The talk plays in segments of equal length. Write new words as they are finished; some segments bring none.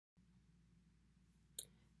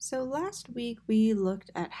So last week we looked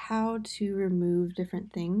at how to remove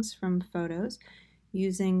different things from photos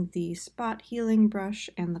using the spot healing brush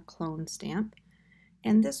and the clone stamp.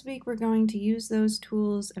 And this week we're going to use those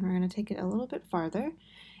tools and we're going to take it a little bit farther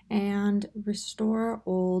and restore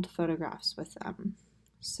old photographs with them.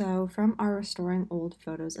 So from our Restoring Old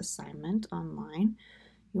Photos assignment online,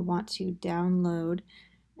 you'll want to download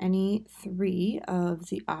any three of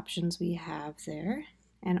the options we have there.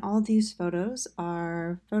 And all these photos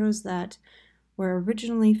are photos that were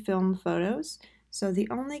originally film photos. So the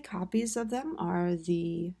only copies of them are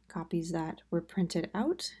the copies that were printed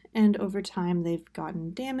out, and over time they've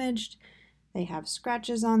gotten damaged. They have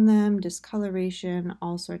scratches on them, discoloration,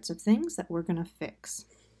 all sorts of things that we're going to fix.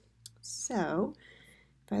 So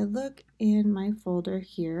if I look in my folder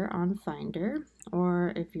here on Finder,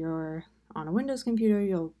 or if you're on a Windows computer,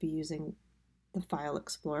 you'll be using the File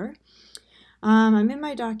Explorer. I'm in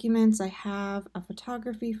my documents. I have a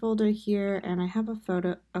photography folder here, and I have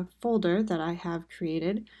a folder that I have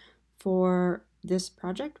created for this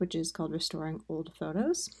project, which is called Restoring Old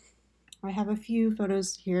Photos. I have a few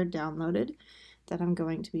photos here downloaded that I'm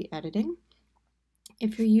going to be editing.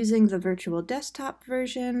 If you're using the virtual desktop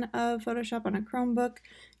version of Photoshop on a Chromebook,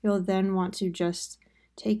 you'll then want to just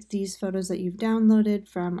take these photos that you've downloaded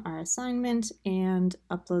from our assignment and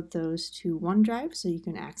upload those to OneDrive so you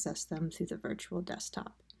can access them through the virtual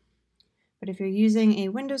desktop. But if you're using a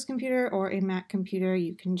Windows computer or a Mac computer,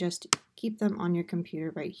 you can just keep them on your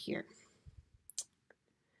computer right here.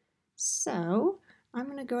 So I'm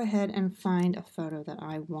going to go ahead and find a photo that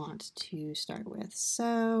I want to start with.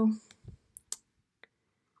 So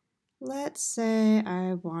let's say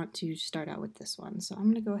I want to start out with this one. So I'm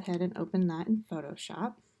going to go ahead and open that in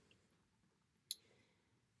Photoshop.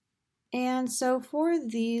 And so for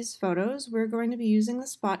these photos, we're going to be using the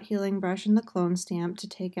spot healing brush and the clone stamp to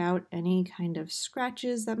take out any kind of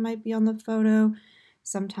scratches that might be on the photo.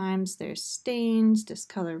 Sometimes there's stains,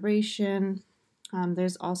 discoloration.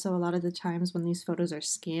 There's also a lot of the times when these photos are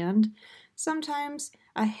scanned. Sometimes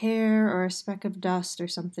a hair or a speck of dust or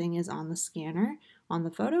something is on the scanner on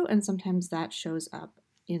the photo, and sometimes that shows up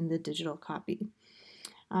in the digital copy.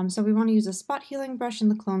 So we want to use a spot healing brush and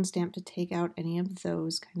the clone stamp to take out any of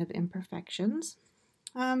those kind of imperfections.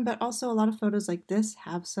 But also a lot of photos like this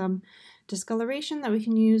have some discoloration that we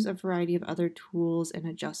can use a variety of other tools and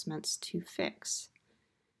adjustments to fix.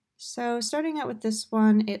 So starting out with this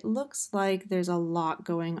one, it looks like there's a lot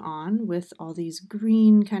going on with all these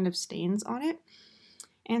green kind of stains on it.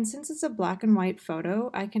 And since it's a black and white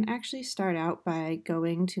photo, I can actually start out by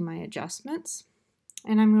going to my adjustments,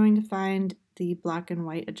 and I'm going to find the black and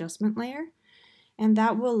white adjustment layer, and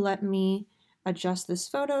that will let me adjust this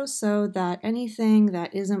photo so that anything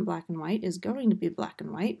that isn't black and white is going to be black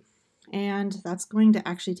and white, and that's going to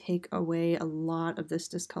actually take away a lot of this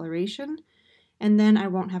discoloration, and then I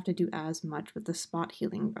won't have to do as much with the spot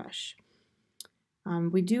healing brush.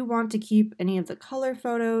 We do want to keep any of the color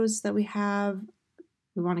photos that we have.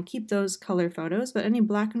 We want to keep those color photos, but any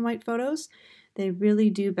black and white photos, they really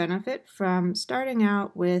do benefit from starting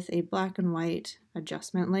out with a black and white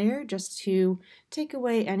adjustment layer just to take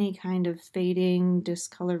away any kind of fading,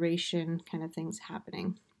 discoloration kind of things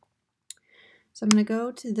happening. So I'm going to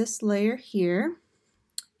go to this layer here,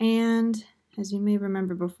 and as you may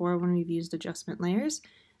remember before when we've used adjustment layers,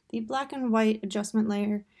 the black and white adjustment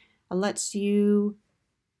layer lets you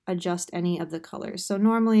adjust any of the colors. So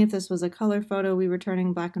normally if this was a color photo we were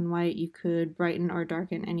turning black and white, you could brighten or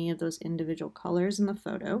darken any of those individual colors in the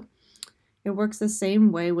photo. It works the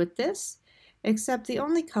same way with this, except the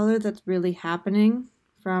only color that's really happening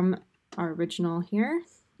from our original here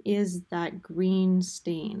is that green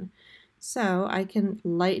stain. So I can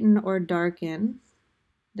lighten or darken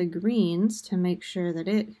the greens to make sure that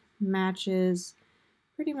it matches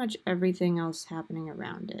pretty much everything else happening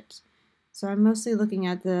around it. So I'm mostly looking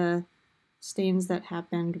at the stains that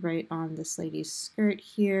happened right on this lady's skirt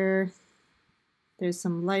here. There's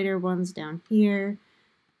some lighter ones down here,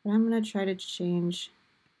 but I'm going to try to change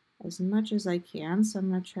as much as I can. So I'm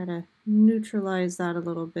going to try to neutralize that a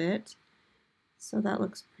little bit. So that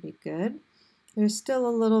looks pretty good. There's still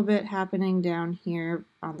a little bit happening down here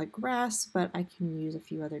on the grass, but I can use a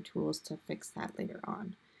few other tools to fix that later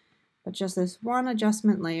on. But just this one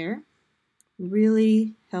adjustment layer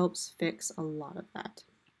really helps fix a lot of that.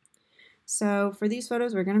 So for these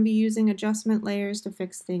photos, we're going to be using adjustment layers to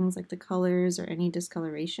fix things like the colors or any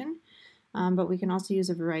discoloration, but we can also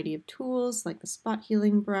use a variety of tools like the spot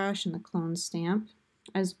healing brush and the clone stamp,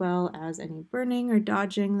 as well as any burning or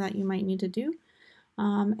dodging that you might need to do,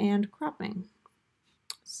 and cropping.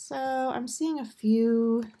 So I'm seeing a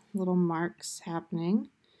few little marks happening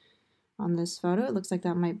on this photo. It looks like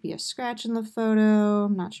that might be a scratch in the photo.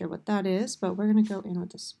 I'm not sure what that is, but we're going to go in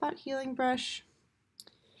with the spot healing brush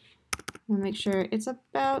and make sure it's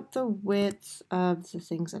about the width of the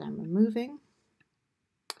things that I'm removing.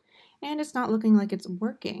 And it's not looking like it's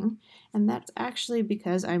working, and that's actually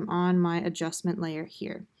because I'm on my adjustment layer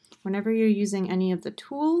here. Whenever you're using any of the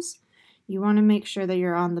tools, you want to make sure that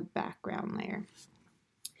you're on the background layer.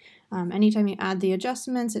 Anytime you add the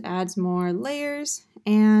adjustments, it adds more layers,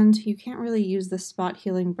 and you can't really use the spot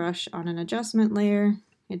healing brush on an adjustment layer.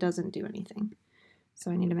 It doesn't do anything. So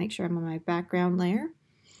I need to make sure I'm on my background layer.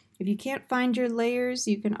 If you can't find your layers,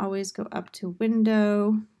 you can always go up to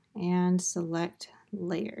Window and select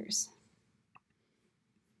Layers.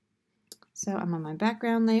 So I'm on my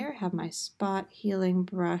background layer, have my spot healing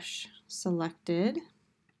brush selected.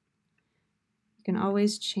 You can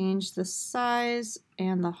always change the size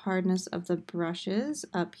and the hardness of the brushes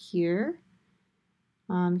up here.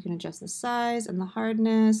 You can adjust the size and the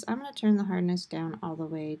hardness. I'm going to turn the hardness down all the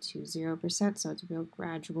way to 0% so it's real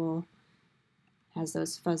gradual. Has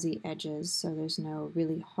those fuzzy edges so there's no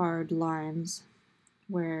really hard lines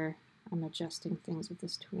where I'm adjusting things with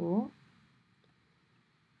this tool.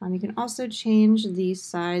 You can also change the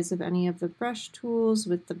size of any of the brush tools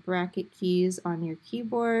with the bracket keys on your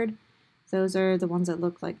keyboard. Those are the ones that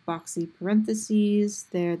look like boxy parentheses.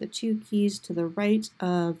 They're the two keys to the right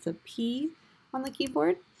of the P on the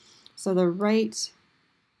keyboard. So the right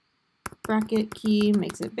bracket key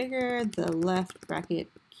makes it bigger, the left bracket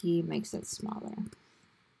key makes it smaller.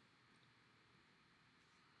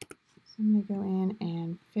 So I'm going to go in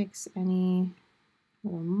and fix any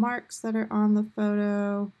little marks that are on the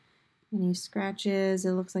photo, any scratches.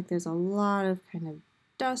 It looks like there's a lot of kind of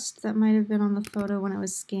dust that might have been on the photo when it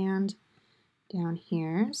was scanned down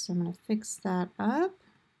here. So I'm going to fix that up.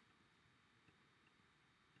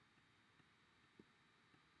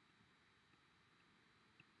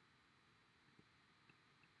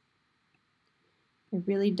 It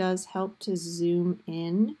really does help to zoom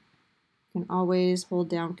in. You can always hold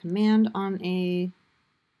down Command on a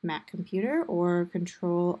Mac computer or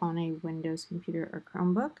Control on a Windows computer or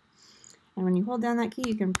Chromebook. And when you hold down that key,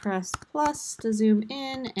 you can press plus to zoom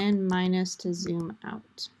in and minus to zoom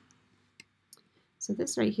out. So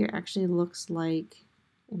this right here actually looks like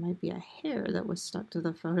it might be a hair that was stuck to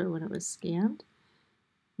the photo when it was scanned.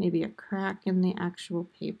 Maybe a crack in the actual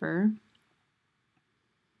paper.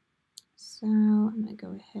 So I'm going to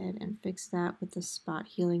go ahead and fix that with the spot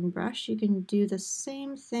healing brush. You can do the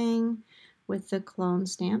same thing with the clone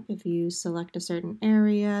stamp. If you select a certain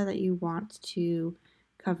area that you want to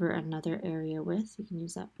cover another area with, you can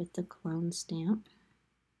use that with the clone stamp.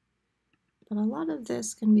 But a lot of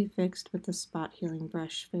this can be fixed with the spot healing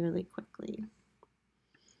brush fairly quickly.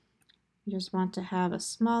 You just want to have a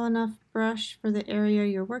small enough brush for the area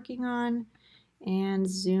you're working on and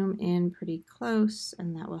zoom in pretty close,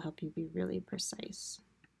 and that will help you be really precise.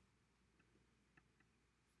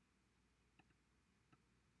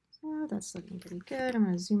 So that's looking pretty good. I'm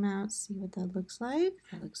going to zoom out, see what that looks like.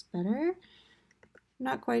 That looks better. I'm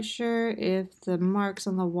not quite sure if the marks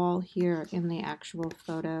on the wall here are in the actual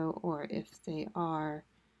photo or if they are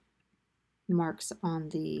marks on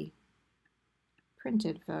the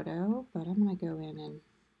printed photo, but I'm going to go in and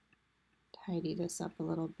tidy this up a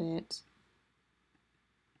little bit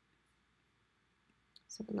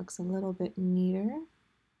so it looks a little bit neater.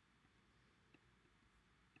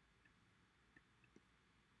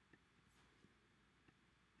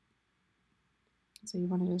 So you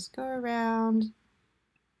want to just go around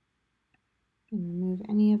and remove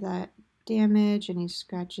any of that damage, any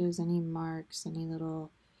scratches, any marks, any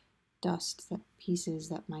little dust pieces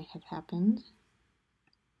that might have happened.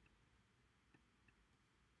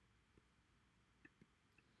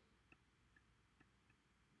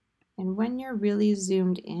 And when you're really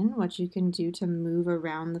zoomed in, what you can do to move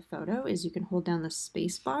around the photo is you can hold down the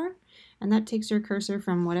space bar, and that takes your cursor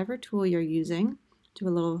from whatever tool you're using to a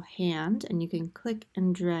little hand, and you can click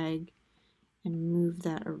and drag and move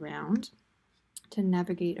that around to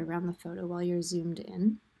navigate around the photo while you're zoomed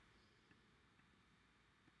in.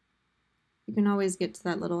 You can always get to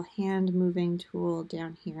that little hand moving tool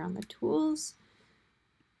down here on the tools,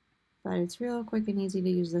 but it's real quick and easy to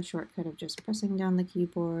use the shortcut of just pressing down the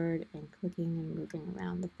keyboard and clicking and moving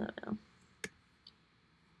around the photo.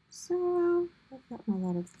 So I've gotten a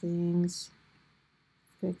lot of things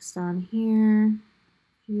fixed on here,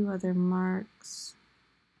 a few other marks.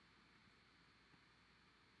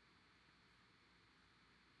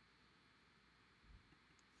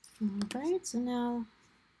 Alright, so now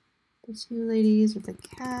the two ladies with the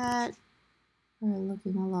cat are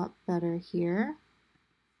looking a lot better here.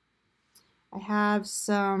 I have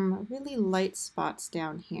some really light spots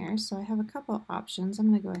down here, so I have a couple options. I'm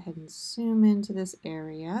going to go ahead and zoom into this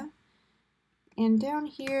area. And down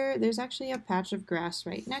here, there's actually a patch of grass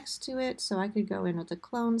right next to it, so I could go in with the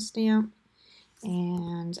clone stamp,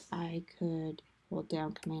 and I could hold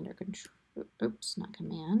down Command or Control, oops, not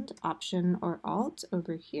Command, Option or Alt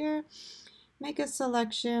over here. Make a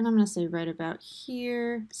selection, I'm going to say right about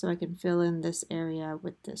here, so I can fill in this area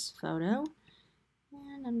with this photo.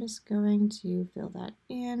 And I'm just going to fill that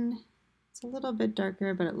in. It's a little bit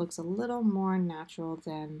darker, but it looks a little more natural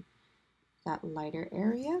than that lighter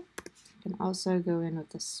area. You can also go in with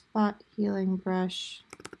the spot healing brush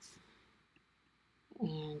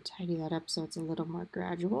and tidy that up so it's a little more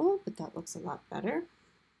gradual, but that looks a lot better.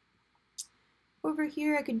 Over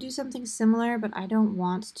here I could do something similar, but I don't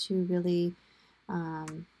want to really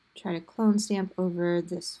try to clone stamp over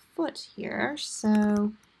this foot here,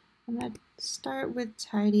 so I'm going to start with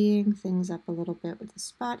tidying things up a little bit with the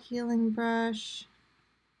spot healing brush.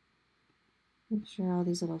 Make sure all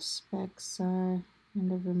these little specks are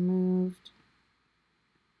kind of removed.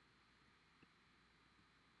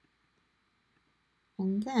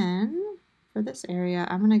 And then for this area,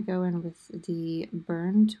 I'm going to go in with the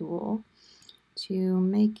burn tool to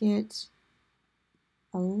make it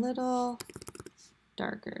a little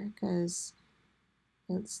darker because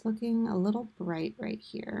it's looking a little bright right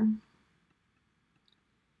here.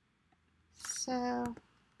 So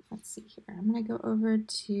let's see here. I'm going to go over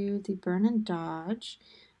to the burn and dodge.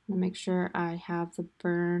 I'm going to make sure I have the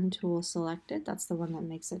burn tool selected. That's the one that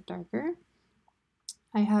makes it darker.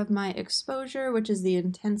 I have my exposure, which is the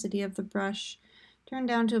intensity of the brush, turned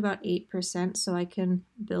down to about 8% so I can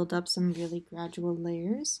build up some really gradual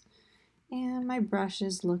layers. And my brush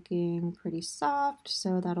is looking pretty soft,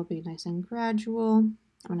 so that'll be nice and gradual.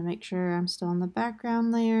 I'm going to make sure I'm still in the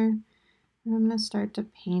background layer. And I'm going to start to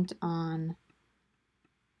paint on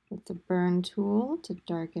with the burn tool to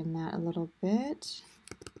darken that a little bit.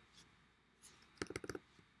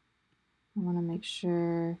 I want to make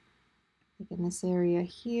sure, like in this area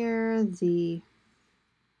here, the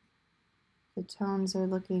tones are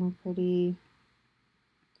looking pretty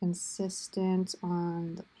consistent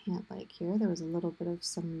on the pant leg here. There was a little bit of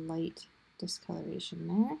some light discoloration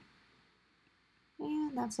there.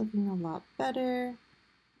 And that's looking a lot better.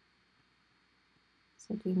 It's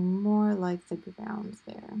looking more like the ground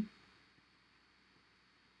there.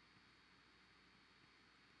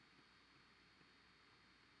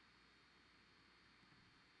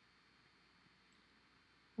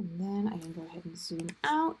 And then I can go ahead and zoom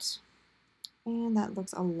out, and that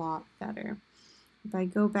looks a lot better. If I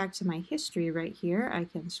go back to my history right here, I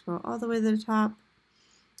can scroll all the way to the top,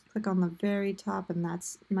 click on the very top, and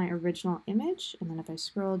that's my original image. And then if I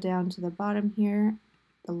scroll down to the bottom here,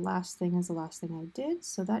 the last thing is the last thing I did.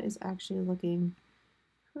 So that is actually looking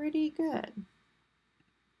pretty good.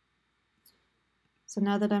 So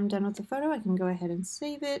now that I'm done with the photo, I can go ahead and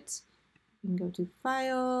save it. I can go to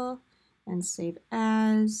File and Save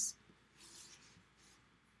As.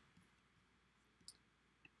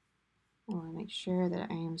 I want to make sure that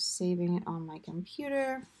I am saving it on my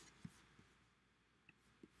computer.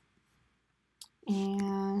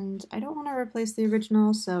 And I don't want to replace the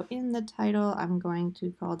original, so in the title I'm going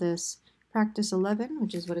to call this Practice 11,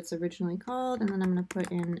 which is what it's originally called, and then I'm going to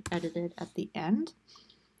put in Edited at the end.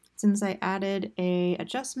 Since I added a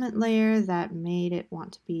adjustment layer, that made it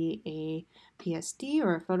want to be a PSD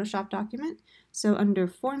or a Photoshop document. So under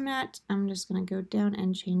Format, I'm just going to go down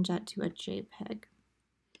and change that to a JPEG.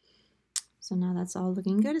 So now that's all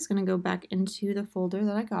looking good. It's going to go back into the folder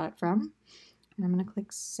that I got it from. And I'm going to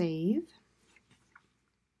click Save.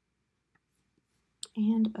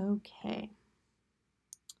 And OK.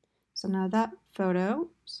 So now that photo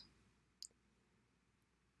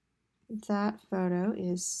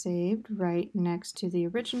is saved right next to the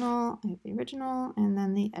original. I have the original and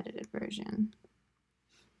then the edited version.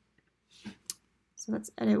 So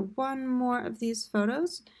let's edit one more of these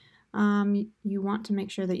photos. You want to make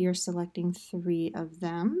sure that you're selecting 3 of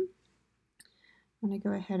them. I'm going to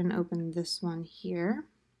go ahead and open this one here.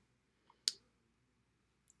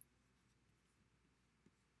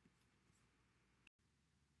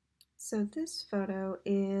 So this photo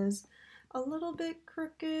is a little bit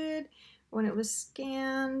crooked. When it was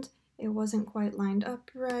scanned, it wasn't quite lined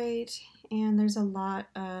up right, and there's a lot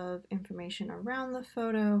of information around the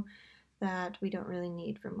photo that we don't really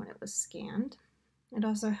need from when it was scanned. It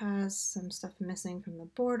also has some stuff missing from the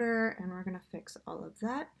border, and we're going to fix all of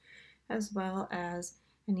that, as well as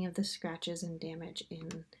any of the scratches and damage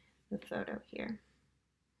in the photo here.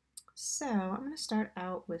 So I'm going to start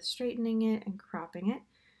out with straightening it and cropping it.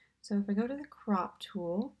 So if I go to the crop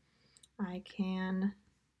tool, I can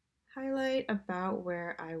highlight about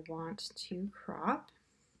where I want to crop.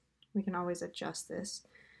 We can always adjust this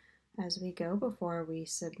as we go before we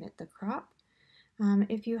submit the crop.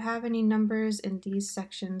 If you have any numbers in these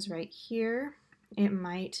sections right here, it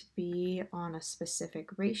might be on a specific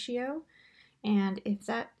ratio. And if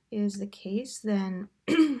that is the case, then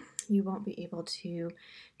you won't be able to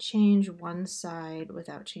change one side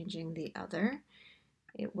without changing the other.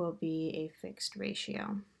 It will be a fixed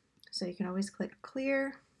ratio. So you can always click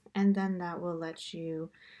clear, and then that will let you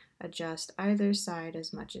adjust either side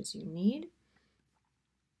as much as you need.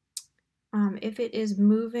 If it is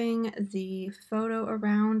moving the photo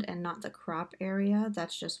around and not the crop area,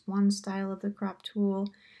 that's just one style of the crop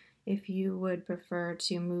tool. If you would prefer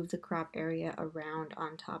to move the crop area around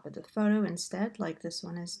on top of the photo instead, like this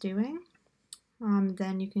one is doing,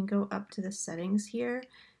 then you can go up to the settings here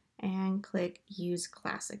and click Use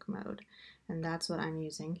Classic Mode. And that's what I'm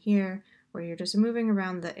using here, where you're just moving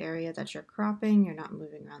around the area that you're cropping, you're not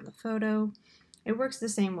moving around the photo. It works the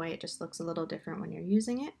same way, it just looks a little different when you're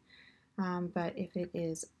using it. But if it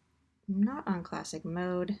is not on Classic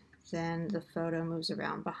Mode, then the photo moves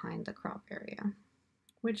around behind the crop area,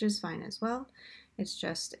 which is fine as well. It's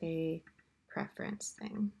just a preference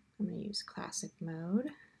thing. I'm going to use Classic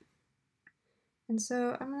Mode. And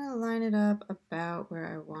so I'm going to line it up about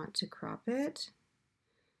where I want to crop it.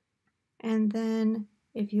 And then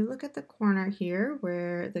if you look at the corner here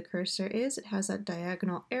where the cursor is, it has that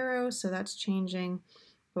diagonal arrow, so that's changing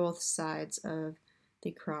both sides of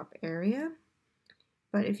the crop area.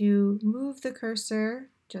 But if you move the cursor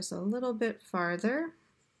just a little bit farther,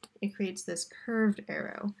 it creates this curved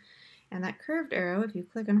arrow. And that curved arrow, if you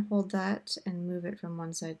click and hold that and move it from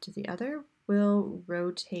one side to the other, will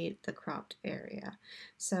rotate the cropped area.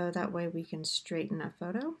 So that way we can straighten a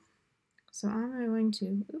photo. So I'm going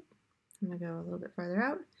to go a little bit farther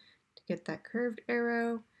out to get that curved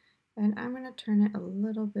arrow, and I'm going to turn it a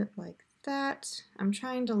little bit like that. I'm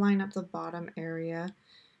trying to line up the bottom area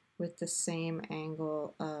with the same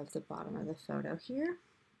angle of the bottom of the photo here.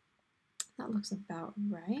 That looks about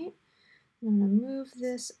right. I'm going to move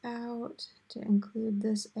this out to include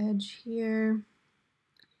this edge here.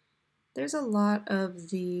 There's a lot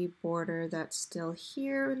of the border that's still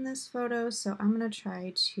here in this photo, so I'm going to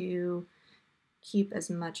try to keep as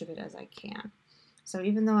much of it as I can. So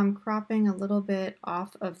even though I'm cropping a little bit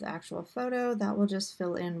off of the actual photo, that will just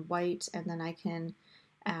fill in white, and then I can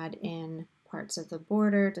add in parts of the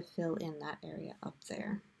border to fill in that area up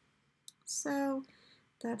there. So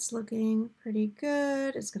that's looking pretty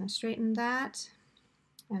good. It's going to straighten that.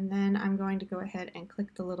 And then I'm going to go ahead and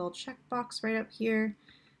click the little checkbox right up here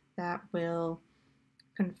that will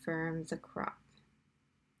confirm the crop.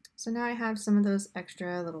 So now I have some of those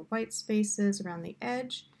extra little white spaces around the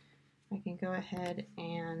edge. I can go ahead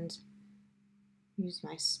and use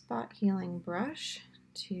my spot healing brush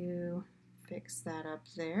to fix that up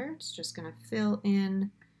there. It's just going to fill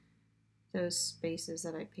in those spaces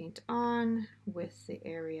that I paint on with the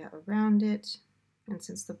area around it. And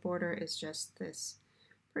since the border is just this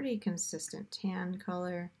pretty consistent tan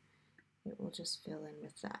color, it will just fill in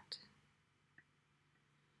with that.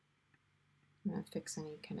 I'm going to fix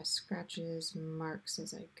any kind of scratches, marks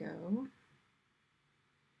as I go.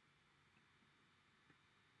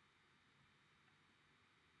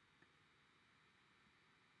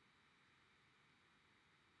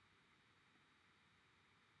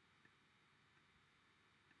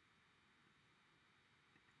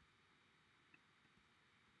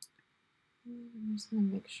 I'm just going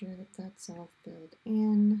to make sure that that's all filled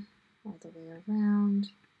in all the way around.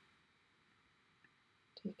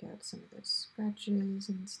 Take out some of those scratches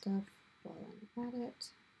and stuff while I'm at it.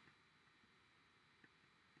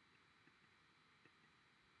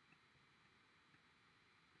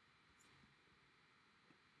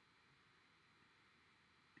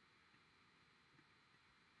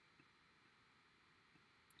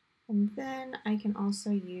 And then I can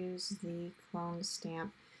also use the clone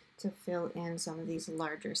stamp to fill in some of these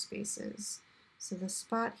larger spaces. So the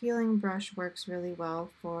spot healing brush works really well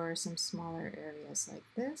for some smaller areas like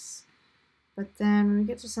this. But then when we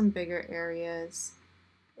get to some bigger areas,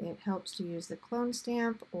 it helps to use the clone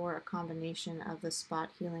stamp or a combination of the spot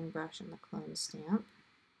healing brush and the clone stamp.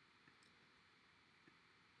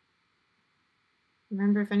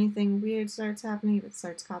 Remember, if anything weird starts happening, if it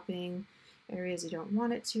starts copying areas you don't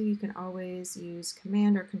want it to, you can always use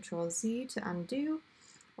Command or Control Z to undo,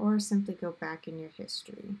 or simply go back in your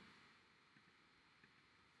history.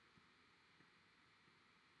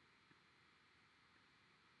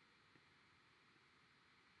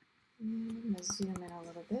 I'm going to zoom in a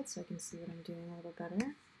little bit so I can see what I'm doing a little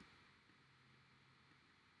better.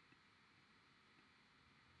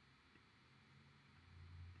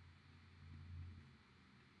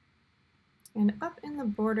 And up in the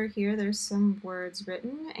border here, there's some words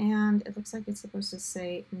written, and it looks like it's supposed to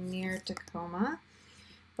say near Tacoma,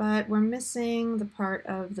 but we're missing the part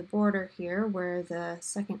of the border here where the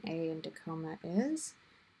second A in Tacoma is.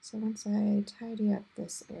 So once I tidy up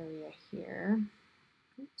this area here,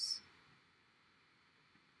 oops,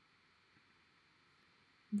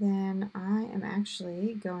 then I am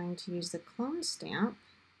actually going to use the clone stamp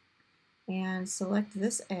and select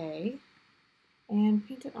this A and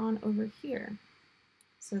paint it on over here.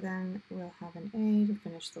 So then we'll have an A to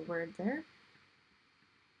finish the word there.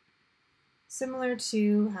 Similar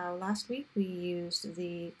to how last week we used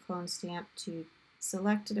the clone stamp to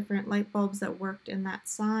select different light bulbs that worked in that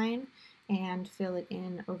sign and fill it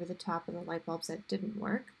in over the top of the light bulbs that didn't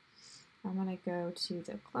work. I'm going to go to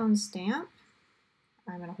the clone stamp.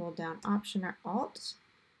 I'm going to hold down Option or Alt.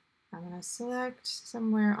 I'm going to select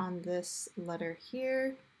somewhere on this letter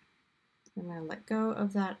here. I'm going to let go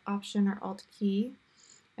of that Option or Alt key.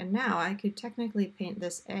 And now I could technically paint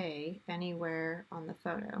this A anywhere on the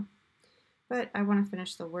photo. But I want to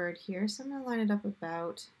finish the word here, so I'm going to line it up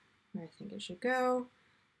about where I think it should go.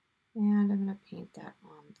 And I'm going to paint that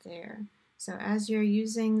on there. So as you're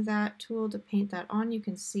using that tool to paint that on, you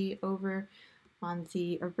can see over on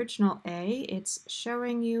the original A, it's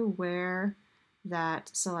showing you where that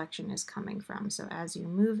selection is coming from. So as you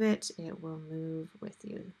move it, it will move with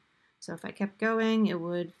you. So if I kept going, it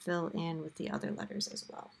would fill in with the other letters as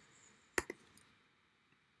well.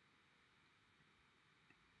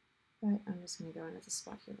 But I'm just going to go into the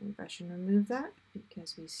spot healing brush and remove that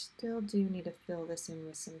because we still do need to fill this in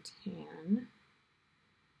with some tan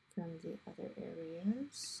from the other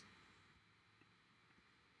areas.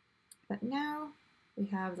 But now we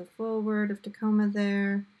have the full word of Tacoma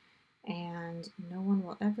there, and no one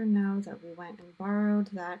will ever know that we went and borrowed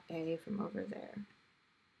that A from over there.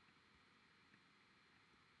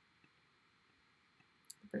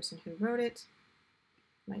 The person who wrote it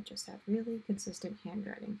might just have really consistent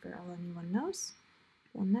handwriting. For all anyone knows,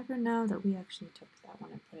 they'll never know that we actually took that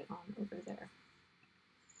one and put it on over there.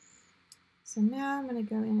 So now I'm going to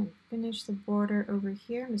go in and finish the border over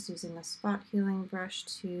here. I'm just using a spot healing brush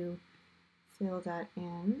to fill that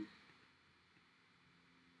in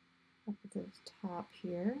up at the top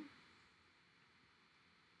here.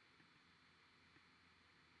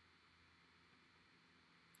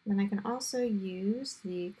 Then I can also use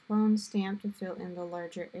the clone stamp to fill in the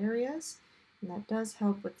larger areas, and that does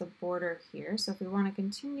help with the border here. So if we want to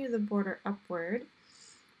continue the border upward,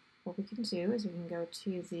 what we can do is we can go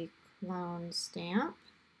to the clone stamp.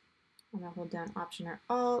 I'm going to hold down Option or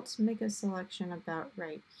Alt, make a selection about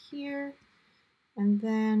right here, and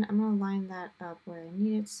then I'm going to line that up where I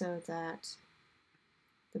need it so that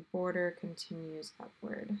the border continues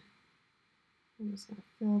upward. I'm just going to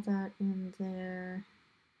fill that in there.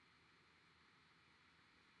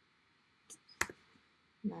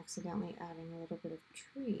 I'm accidentally adding a little bit of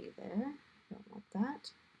tree there. Don't want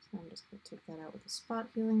that. So I'm just going to take that out with a spot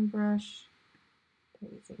healing brush,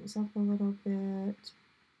 tidy things up a little bit.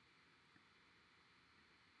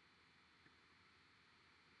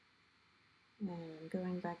 And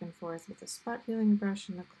going back and forth with the spot healing brush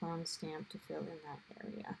and the clone stamp to fill in that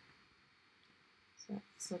area. So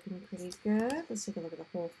it's looking pretty good. Let's take a look at the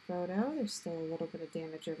whole photo. There's still a little bit of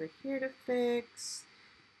damage over here to fix.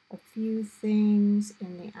 A few things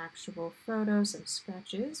in the actual photo, some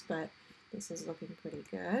scratches, but this is looking pretty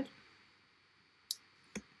good.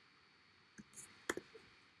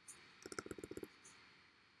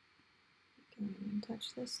 Go in and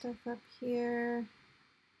touch this stuff up here.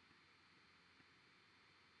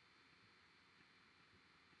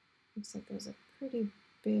 Looks like there's a pretty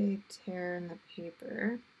big tear in the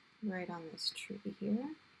paper right on this tree here.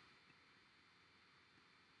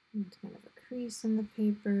 And kind of a crease in the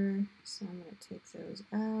paper, so I'm going to take those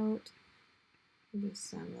out. Maybe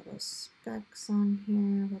some little specks on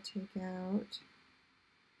here we'll take out.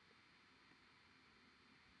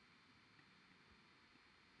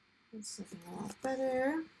 It's looking a lot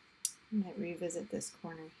better. I might revisit this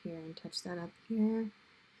corner here and touch that up here.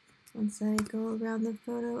 Once I go around the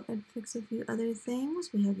photo and fix a few other things,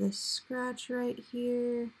 we have this scratch right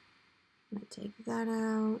here. I'm going to take that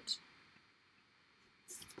out.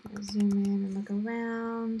 I'll zoom in and look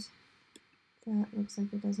around. That looks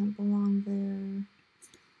like it doesn't belong there.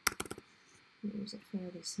 Use a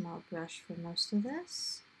fairly small brush for most of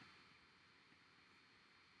this.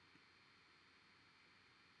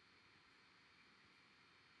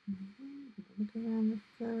 Look around the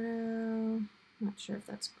photo. Not sure if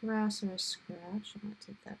that's grass or a scratch. I'm going to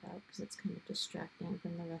take that out because it's kind of distracting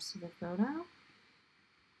from the rest of the photo.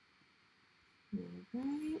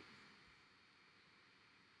 Alright.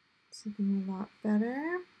 It's looking a lot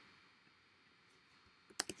better.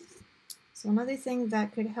 So another thing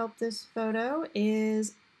that could help this photo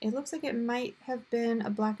is it looks like it might have been a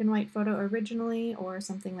black and white photo originally, or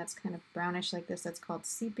something that's kind of brownish like this that's called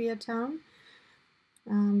sepia tone.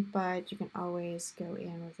 But you can always go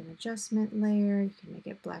in with an adjustment layer. You can make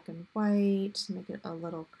it black and white, make it a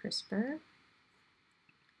little crisper.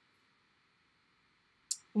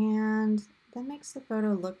 And that makes the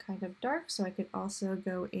photo look kind of dark, so I could also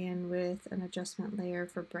go in with an adjustment layer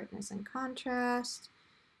for brightness and contrast.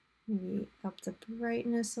 Maybe up the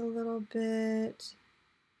brightness a little bit.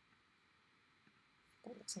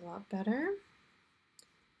 That looks a lot better.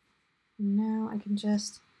 Now I can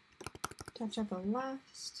just touch up the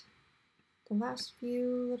last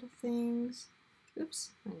few little things.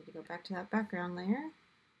 Oops, I need to go back to that background layer.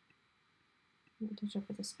 Touch up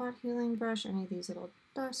with a spot healing brush any of these little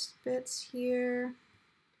dust bits here.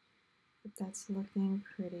 But that's looking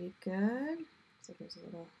pretty good. Looks like there's a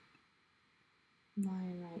little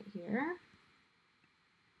line right here.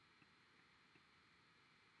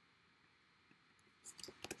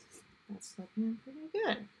 That's looking pretty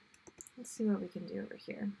good. Let's see what we can do over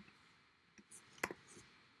here.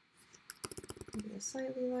 Maybe a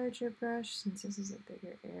slightly larger brush since this is a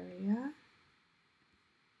bigger area.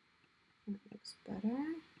 That looks better.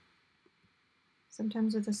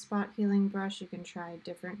 Sometimes with a spot healing brush you can try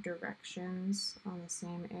different directions on the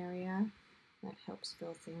same area. That helps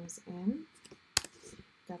fill things in.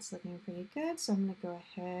 That's looking pretty good, so I'm going to go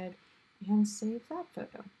ahead and save that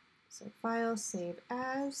photo. So File, Save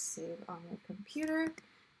As, save on your computer.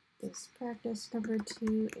 This practice number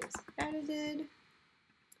 2 is edited.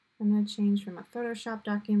 I'm going to change from a Photoshop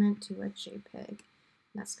document to a JPEG.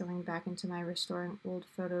 That's going back into my Restoring Old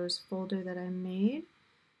Photos folder that I made.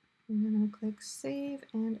 And I'm going to click Save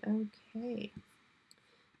and OK.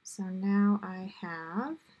 So now I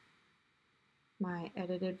have my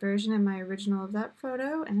edited version and my original of that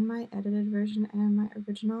photo, and my edited version and my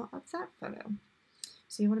original of that photo.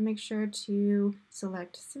 So you want to make sure to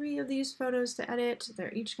select 3 of these photos to edit.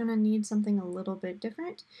 They're each going to need something a little bit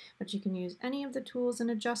different, but you can use any of the tools and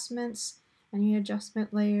adjustments, any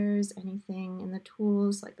adjustment layers, anything in the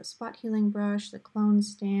tools like the spot healing brush, the clone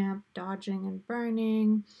stamp, dodging and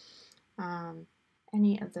burning.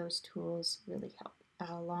 Any of those tools really help,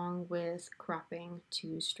 along with cropping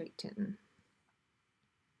to straighten.